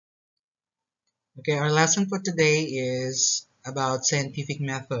Okay, our lesson for today is about scientific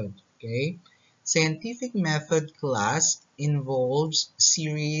method. Okay, scientific method class involves a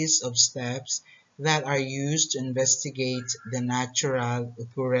series of steps that are used to investigate the natural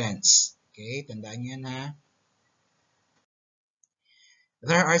occurrence. Okay, tandaan niyo na.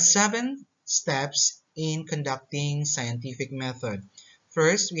 There are 7 steps in conducting scientific method.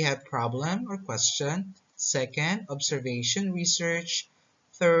 First, we have problem or question. Second, observation research.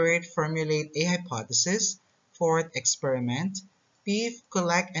 Third, formulate a hypothesis. Fourth, experiment. Fifth,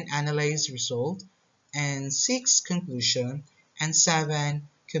 collect and analyze result. And sixth, conclusion. And 7,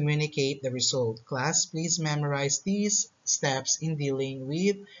 communicate the result. Class, please memorize these steps in dealing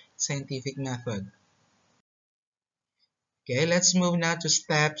with scientific method. Okay, let's move now to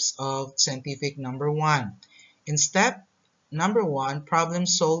steps of scientific number 1. In step number 1, problem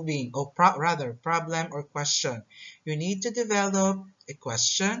solving, or rather, problem or question. You need to develop a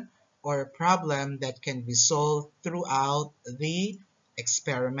question or a problem that can be solved throughout the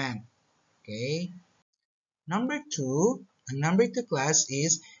experiment. Okay. Number two class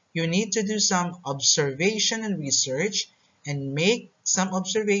is you need to do some observation and research and make some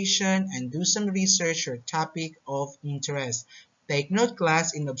observation and do some research or topic of interest. Take note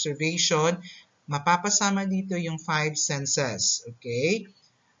class, in observation, mapapasama dito yung 5 senses. Okay?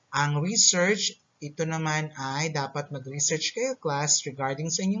 Ang research, ito naman ay dapat mag-research kayo class regarding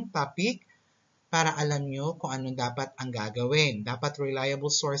sa inyong topic para alam nyo kung ano dapat ang gagawin. Dapat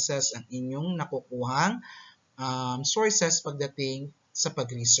reliable sources ang inyong nakukuhang sources pagdating sa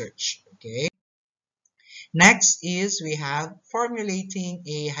pag-research. Okay? Next is we have formulating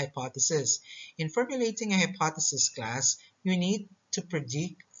a hypothesis. In formulating a hypothesis class, you need to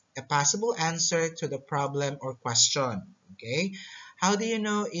predict a possible answer to the problem or question. Okay? How do you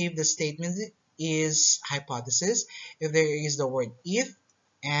know if the statement is hypothesis? If there is the word if,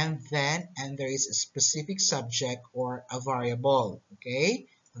 and then, and there is a specific subject or a variable. Okay?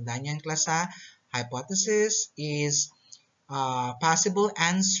 Tandaan yan, class ha? Hypothesis is a possible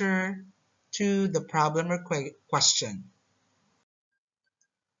answer to the problem or question.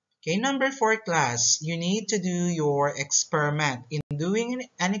 Okay, number 4 class, you need to do your experiment. In doing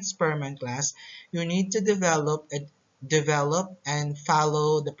an experiment class, you need to develop and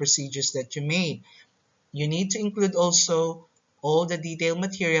follow the procedures that you made. You need to include also all the detailed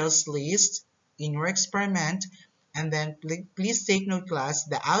materials list in your experiment, and then please take note class,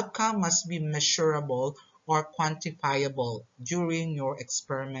 the outcome must be measurable or quantifiable during your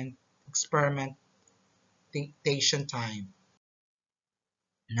experimentation time.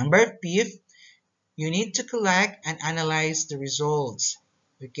 Number 5, you need to collect and analyze the results.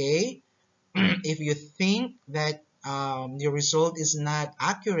 Okay? If you think that your result is not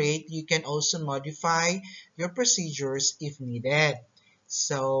accurate, you can also modify your procedures if needed.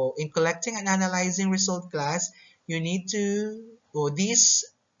 So in collecting and analyzing result class, you need to, or this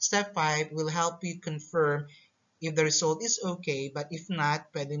step 5 will help you confirm if the result is okay, but if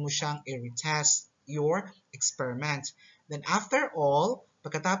not, pwede mo siyang i-retest your experiment. Then after all,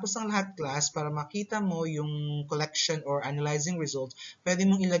 pagkatapos ng lahat class, para makita mo yung collection or analyzing results, pwede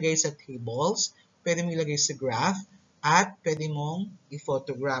mong ilagay sa tables, pwede mong ilagay sa graph, at pwede mong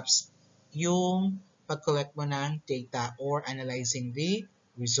i-photographs yung pag-collect mo ng data or analyzing the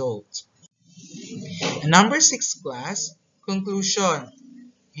result. Number 6 class, conclusion.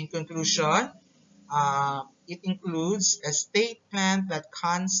 In conclusion, it includes a statement that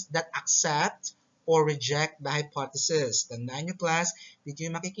accept or reject the hypothesis. Tandaan nyo class, dito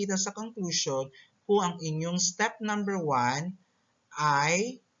yung makikita sa conclusion kung ang inyong step number 1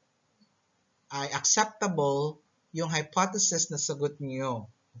 ay acceptable yung hypothesis na sagot niyo,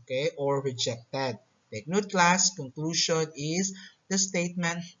 okay, or rejected. Take note class, conclusion is the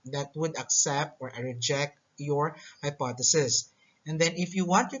statement that would accept or reject your hypothesis. And then if you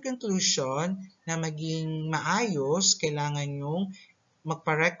want your conclusion na maging maayos, kailangan yung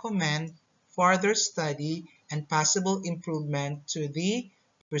magpa-recommend further study and possible improvement to the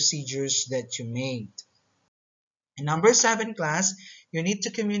procedures that you made. And number 7 class, you need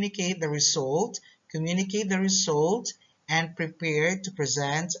to communicate the result, and prepare to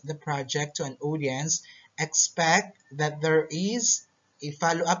present the project to an audience. Expect that there is a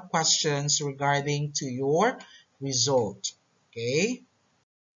follow-up questions regarding to your result. Okay?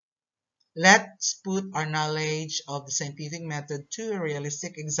 Let's put our knowledge of the scientific method to a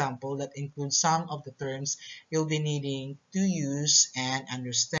realistic example that includes some of the terms you'll be needing to use and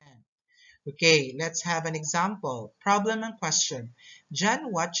understand. Okay, let's have an example. Problem and question.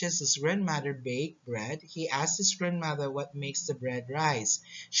 John watches his grandmother bake bread. He asks his grandmother what makes the bread rise.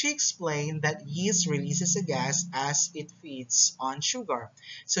 She explained that yeast releases a gas as it feeds on sugar.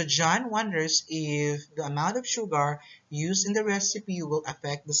 So John wonders if the amount of sugar used in the recipe will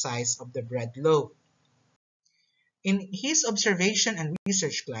affect the size of the bread loaf. In his observation and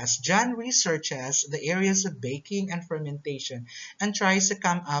research class, John researches the areas of baking and fermentation and tries to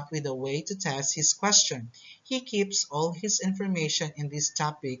come up with a way to test his question. He keeps all his information in this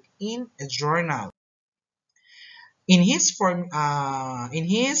topic in a journal. In his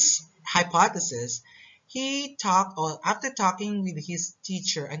hypothesis, after talking with his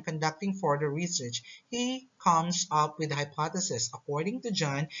teacher and conducting further research, he comes up with a hypothesis. According to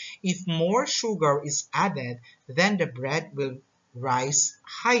John, if more sugar is added, then the bread will rise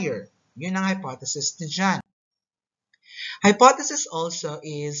higher. Yun ang hypothesis ni John. Hypothesis also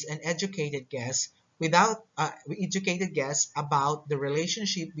is an educated guess about the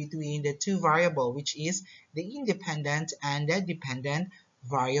relationship between the two variables, which is the independent and the dependent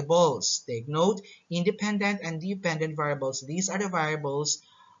variables. Take note, independent and dependent variables. These are the variables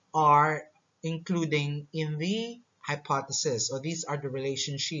are including in the hypothesis, or these are the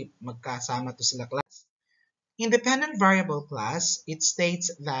relationship. Magkasama to sila class. Independent variable class, it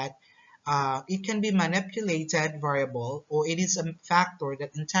states that it can be manipulated variable, or it is a factor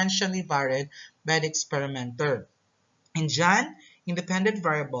that intentionally varied by the experimenter. In John, independent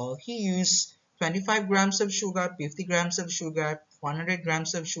variable, he used 25 grams of sugar, 50 grams of sugar, 100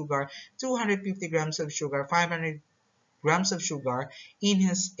 grams of sugar, 250 grams of sugar, 500 grams of sugar in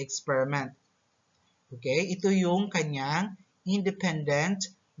his experiment. Okay, ito yung kanyang independent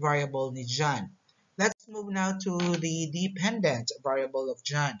variable ni John. Let's move now to the dependent variable of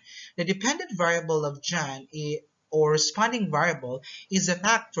John. The dependent variable of John, or responding variable, is a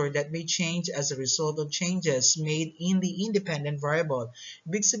factor that may change as a result of changes made in the independent variable.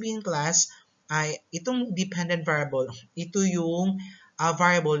 Ibig sabihin, class, ay itong dependent variable, ito yung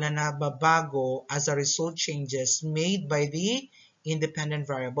variable na nababago as a result changes made by the independent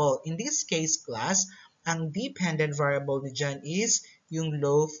variable. In this case, class, ang dependent variable ni John is yung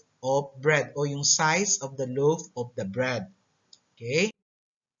loaf of bread, o yung size of the loaf of the bread. Okay?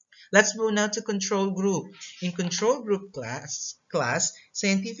 Let's move now to control group. In control group class,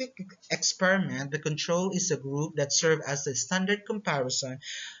 scientific experiment, the control is a group that serves as a standard comparison,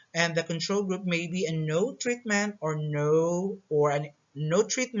 and the control group may be a no treatment or no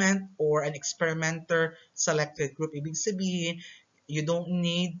treatment or an experimenter selected group. Ibig sabihin, you don't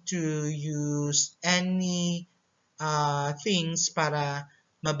need to use any things para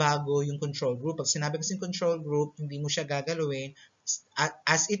mabago yung control group. Pag sinabi kasi control group, hindi mo siya gagalawin,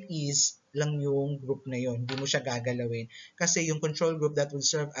 as it is lang yung group na yon. Hindi mo siya gagalawin. Kasi yung control group, that will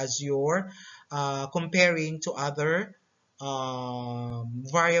serve as your comparing to other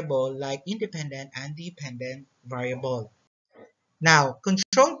variable like independent and dependent variable. Now,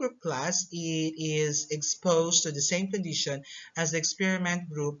 control group class, it is exposed to the same condition as the experiment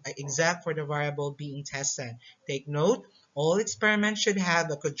group except for the variable being tested. Take note, all experiments should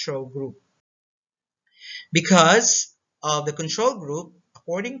have a control group. Because of the control group,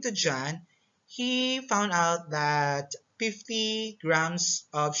 according to John, he found out that 50 grams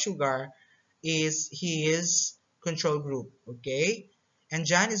of sugar is his control group, okay? And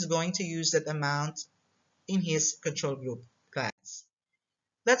John is going to use that amount in his control group class.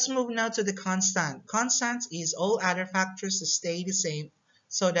 Let's move now to the constant. Constant is all other factors to stay the same,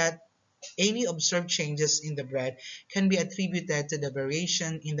 so that any observed changes in the bread can be attributed to the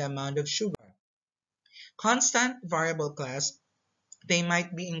variation in the amount of sugar. Constant variable class, they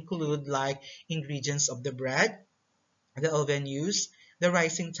might be include like ingredients of the bread, the oven use, the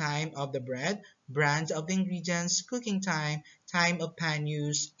rising time of the bread, brand of the ingredients, cooking time, time of pan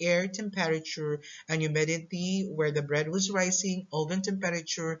use, air temperature, and humidity where the bread was rising, oven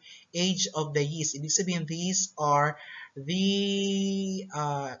temperature, age of the yeast. Ibig sabihin, these are the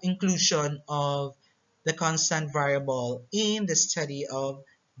inclusion of the constant variable in the study of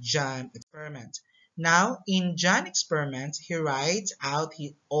John experiment. Now, in John experiment, he writes out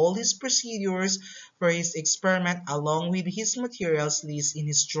all his procedures for his experiment along with his materials list in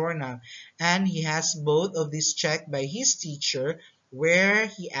his journal, and he has both of these checked by his teacher, where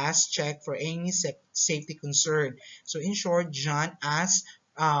he asks check for any safety concern. So in short, John asks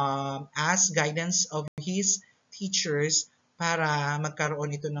guidance of his teachers para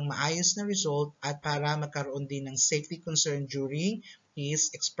magkaroon ito ng maayos na result at para magkaroon din ng safety concern during his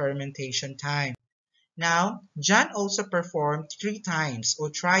experimentation time. Now, John also performed 3 times or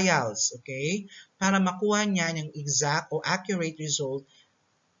trials, okay, para makuha niya ng exact or accurate result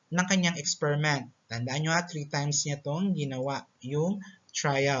ng kanyang experiment. Tandaan nyo ha, 3 times niya itong ginawa, yung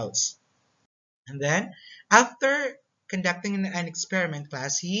trials. And then, after conducting an experiment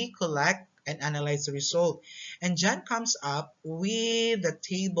class, he collect and analyze the result. And John comes up with a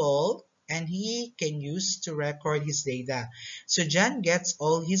table and he can use to record his data. So John gets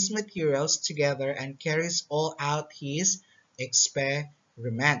all his materials together and carries all out his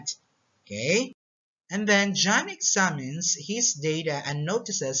experiment. Okay? And then John examines his data and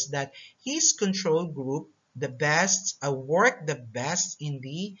notices that his control group worked the best in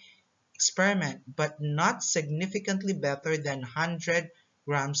the experiment, but not significantly better than 100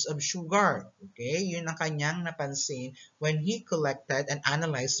 grams of sugar. Okay, yun ang kanyang napansin when he collected and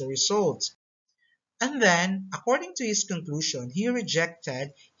analyzed the results. And then, according to his conclusion, he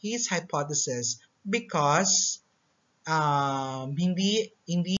rejected his hypothesis because hindi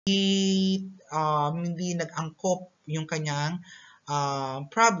nag-angkop yung kanyang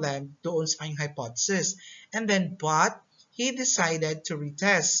problem doon sa kanyang hypothesis. And then, but he decided to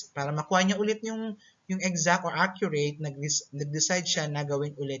retest para makuha niya ulit yung exact or accurate. Nag-decide siya na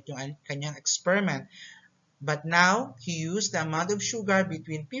gawin ulit yung kanyang experiment. But now, he used the amount of sugar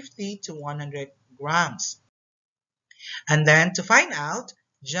between 50 to 100 grams. And then to find out,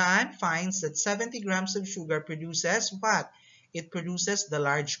 John finds that 70 grams of sugar produces what? It produces the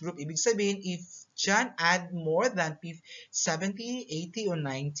large group. Ibig sabihin, if John add more than 70, 80, or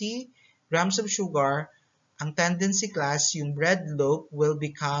 90 grams of sugar, ang tendency class, yung bread loaf will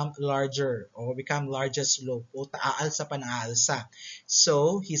become larger or become largest loaf o aalsa pa ng aalsa.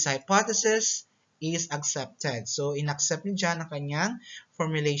 So, his hypothesis is accepted. So, inaccept ni John ang kanyang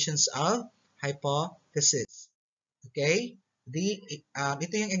formulations of hypothesis. Okay?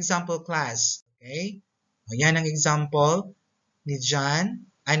 Ito yung example class. Okay? O, yan ang example ni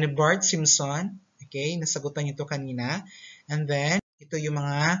ni Bart Simpson. Okay? Nasagutan niyo ito kanina. And then, ito yung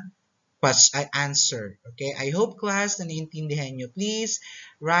mga answer. Okay? I hope class na naiintindihan nyo. Please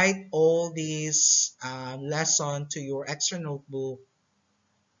write all these lesson to your extra notebook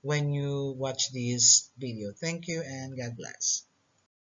when you watch this video. Thank you and God bless.